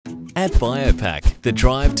At Biopac, the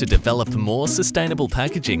drive to develop more sustainable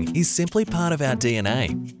packaging is simply part of our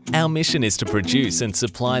DNA. Our mission is to produce and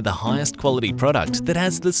supply the highest quality product that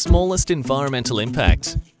has the smallest environmental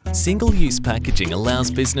impact. Single-use packaging allows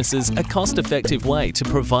businesses a cost-effective way to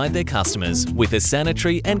provide their customers with a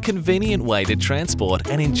sanitary and convenient way to transport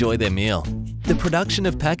and enjoy their meal. The production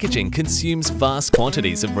of packaging consumes vast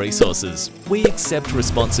quantities of resources. We accept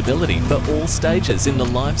responsibility for all stages in the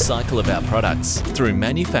life cycle of our products through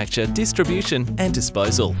manufacture, distribution and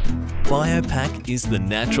disposal. Biopac is the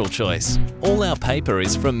natural choice. All our paper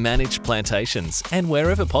is from managed plantations, and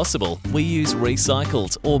wherever possible, we use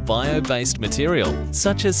recycled or bio-based material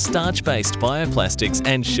such as starch-based bioplastics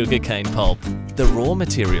and sugarcane pulp. The raw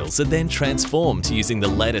materials are then transformed using the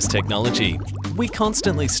latest technology. We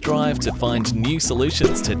constantly strive to find new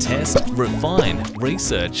solutions to test, refine,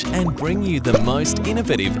 research and bring you the most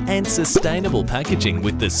innovative and sustainable packaging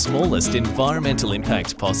with the smallest environmental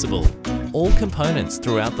impact possible. All components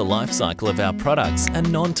throughout the life cycle of our products are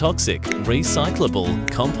non-toxic, recyclable,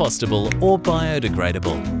 compostable or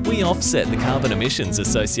biodegradable. We offset the carbon emissions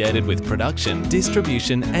associated with production,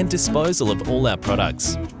 distribution and disposal of all our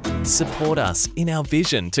products. Support us in our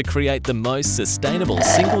vision to create the most sustainable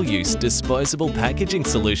single-use disposable packaging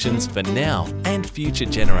solutions for now and future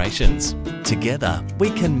generations. Together,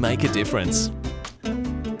 we can make a difference.